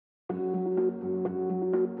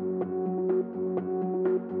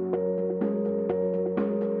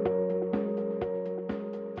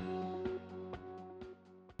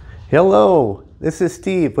Hello, this is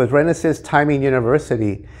Steve with Renesas Timing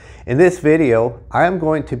University. In this video, I am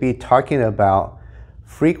going to be talking about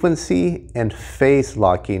frequency and phase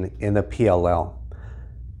locking in the PLL.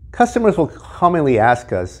 Customers will commonly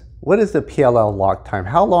ask us, what is the PLL lock time?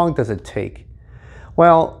 How long does it take?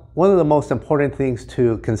 Well, one of the most important things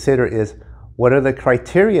to consider is what are the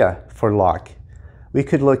criteria for lock? We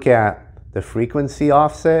could look at the frequency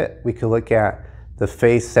offset, we could look at the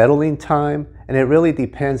phase settling time, and it really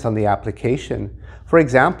depends on the application. For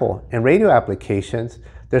example, in radio applications,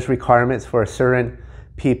 there's requirements for a certain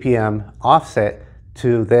ppm offset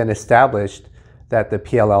to then establish that the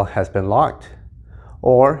PLL has been locked.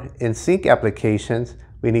 Or in sync applications,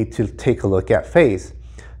 we need to take a look at phase.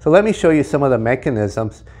 So let me show you some of the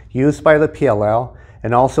mechanisms used by the PLL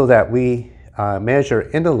and also that we measure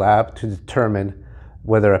in the lab to determine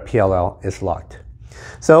whether a PLL is locked.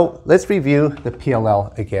 So let's review the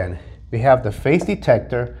PLL again. We have the phase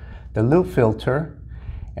detector, the loop filter,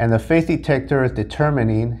 and the phase detector is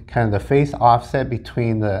determining kind of the phase offset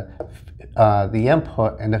between the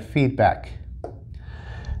input and the feedback.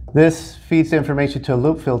 This feeds information to a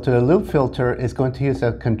loop filter. The loop filter is going to use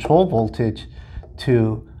a control voltage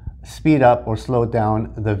to speed up or slow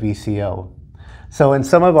down the VCO. So in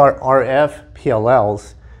some of our RF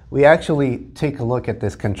PLLs, we actually take a look at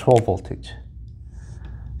this control voltage.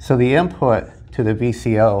 So the input to the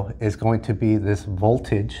VCO is going to be this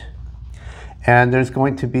voltage, and there's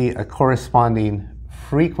going to be a corresponding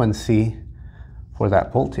frequency for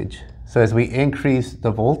that voltage. So as we increase the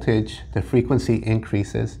voltage, the frequency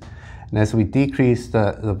increases, and as we decrease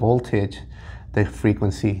the voltage, the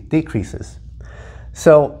frequency decreases.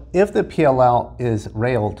 So if the PLL is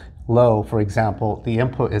railed low, for example, the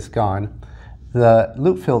input is gone, the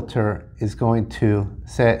loop filter is going to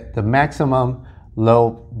set the maximum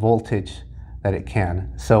low voltage that it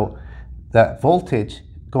can. So that voltage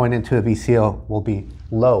going into the VCO will be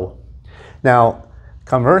low. Now,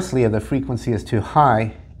 conversely, if the frequency is too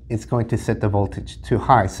high, it's going to set the voltage too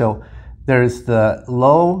high. So there's the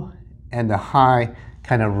low and the high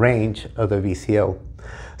kind of range of the VCO.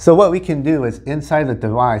 So what we can do is inside the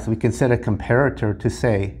device, we can set a comparator to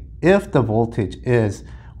say, if the voltage is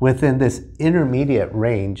within this intermediate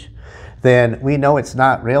range, then we know it's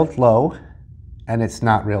not railed low and it's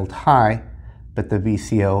not railed high, but the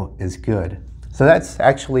VCO is good. So that's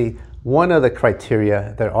actually one of the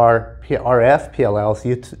criteria that our RF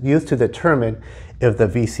PLLs use to determine if the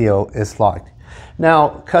VCO is locked. Now,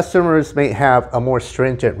 customers may have a more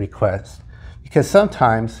stringent request because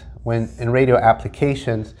sometimes when in radio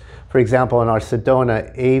applications, for example, in our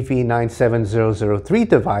Sedona AV97003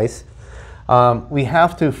 device, we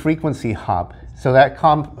have to frequency hop. So that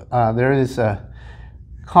there is a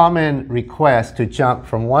common request to jump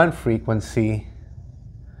from one frequency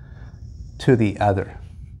to the other.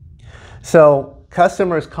 So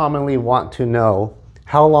customers commonly want to know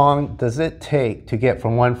how long does it take to get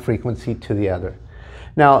from one frequency to the other.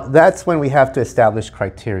 Now that's when we have to establish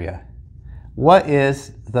criteria. What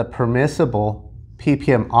is the permissible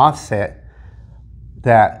ppm offset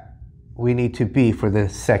that we need to be for the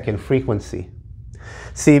second frequency?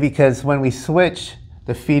 See, because when we switch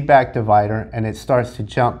the feedback divider and it starts to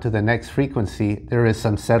jump to the next frequency, there is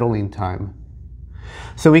some settling time.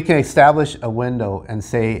 So we can establish a window and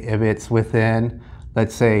say if it's within,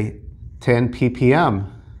 let's say, 10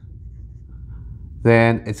 ppm,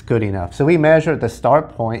 then it's good enough. So we measure the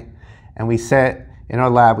start point and we set, in our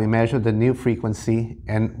lab, we measure the new frequency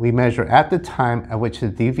and we measure at the time at which the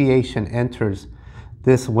deviation enters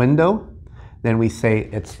this window, then we say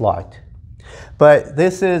it's locked. But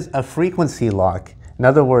this is a frequency lock. In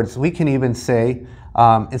other words, we can even say,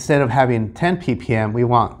 instead of having 10 ppm, we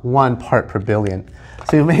want 1 part per billion.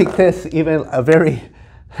 So you make this even a very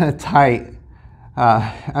tight,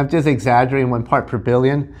 I'm just exaggerating, 1 part per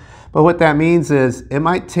billion. But what that means is it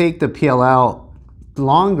might take the PLL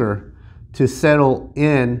longer to settle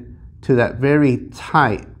in to that very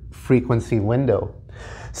tight frequency window.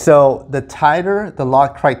 So the tighter the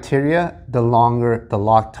lock criteria, the longer the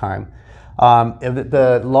lock time. If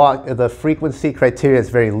the frequency criteria is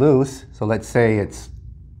very loose, so let's say it's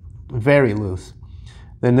very loose,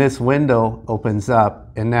 then this window opens up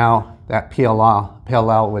and now that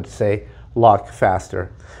PLL would say lock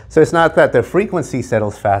faster. So it's not that the frequency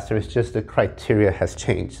settles faster, it's just the criteria has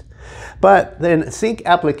changed. But then sync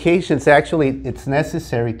applications, actually it's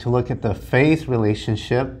necessary to look at the phase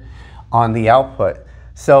relationship on the output.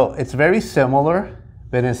 So it's very similar,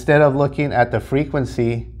 but instead of looking at the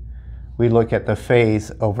frequency, we look at the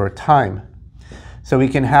phase over time. So we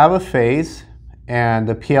can have a phase and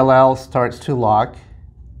the PLL starts to lock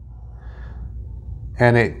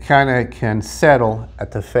and it kind of can settle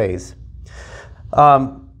at the phase.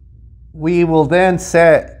 We will then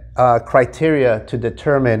set criteria to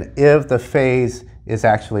determine if the phase is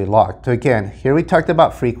actually locked. So again, here we talked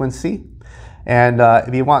about frequency. And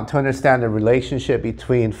if you want to understand the relationship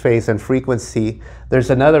between phase and frequency, there's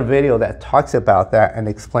another video that talks about that and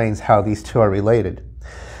explains how these two are related.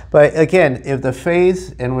 But again, if the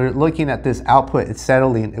phase, and we're looking at this output, it's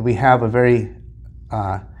settling, if we have a very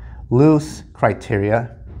loose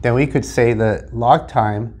criteria, then we could say the lock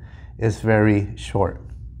time is very short.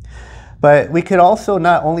 But we could also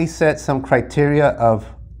not only set some criteria of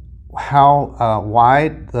how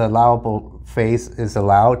wide the allowable phase is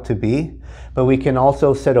allowed to be, but we can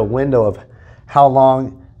also set a window of how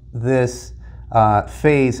long this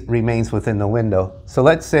phase remains within the window. So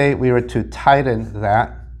let's say we were to tighten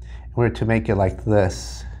that, we were to make it like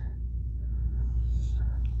this.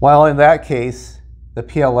 Well, in that case, the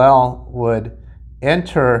PLL would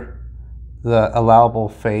enter the allowable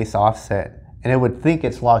phase offset, and it would think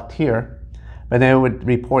it's locked here, but then it would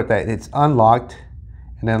report that it's unlocked,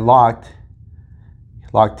 and then locked,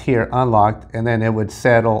 locked here, unlocked, and then it would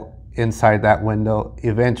settle inside that window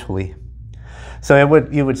eventually. So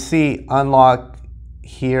you would see unlock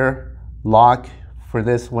here, lock for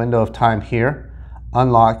this window of time here,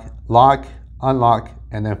 unlock, lock, unlock,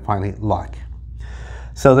 and then finally lock.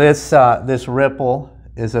 So this ripple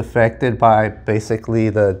is affected by basically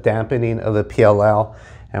the dampening of the PLL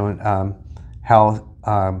and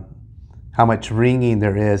how much ringing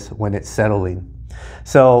there is when it's settling.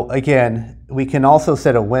 So again, we can also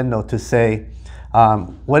set a window to say,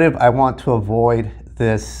 what if I want to avoid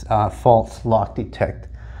this false lock detect?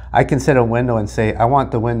 I can set a window and say, I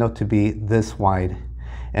want the window to be this wide.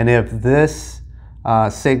 And if this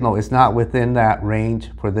signal is not within that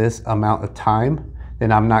range for this amount of time,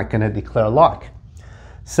 then I'm not going to declare lock.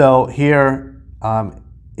 So here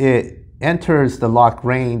it enters the lock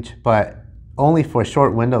range, but only for a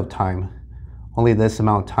short window of time, only this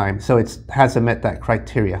amount of time. So it hasn't met that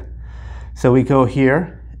criteria. So we go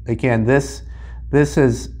here. Again, this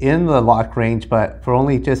is in the lock range, but for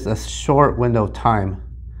only just a short window of time.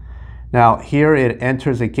 Now here it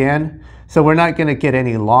enters again. So we're not going to get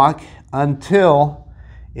any lock until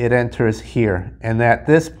it enters here. And at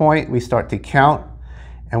this point, we start to count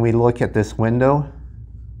and we look at this window,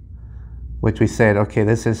 which we said, okay,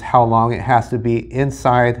 this is how long it has to be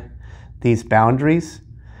inside these boundaries.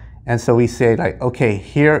 And so we say like, okay,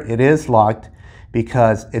 here it is locked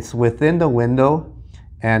because it's within the window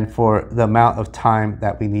and for the amount of time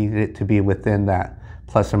that we needed it to be within that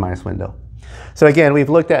plus or minus window. So again, we've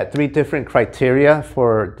looked at 3 different criteria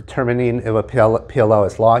for determining if a PLL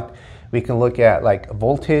is locked. We can look at like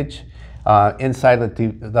voltage inside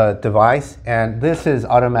the device, and this is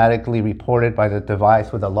automatically reported by the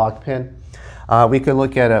device with a lock pin. We can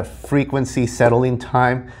look at a frequency settling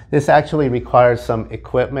time. This actually requires some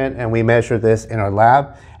equipment, and we measure this in our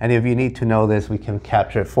lab. And if you need to know this, we can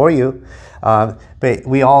capture it for you. But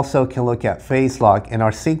we also can look at phase lock, and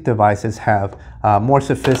our sync devices have more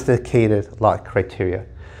sophisticated lock criteria.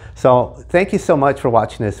 So thank you so much for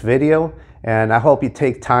watching this video, and I hope you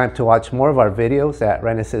take time to watch more of our videos at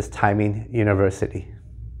Renesas Timing University.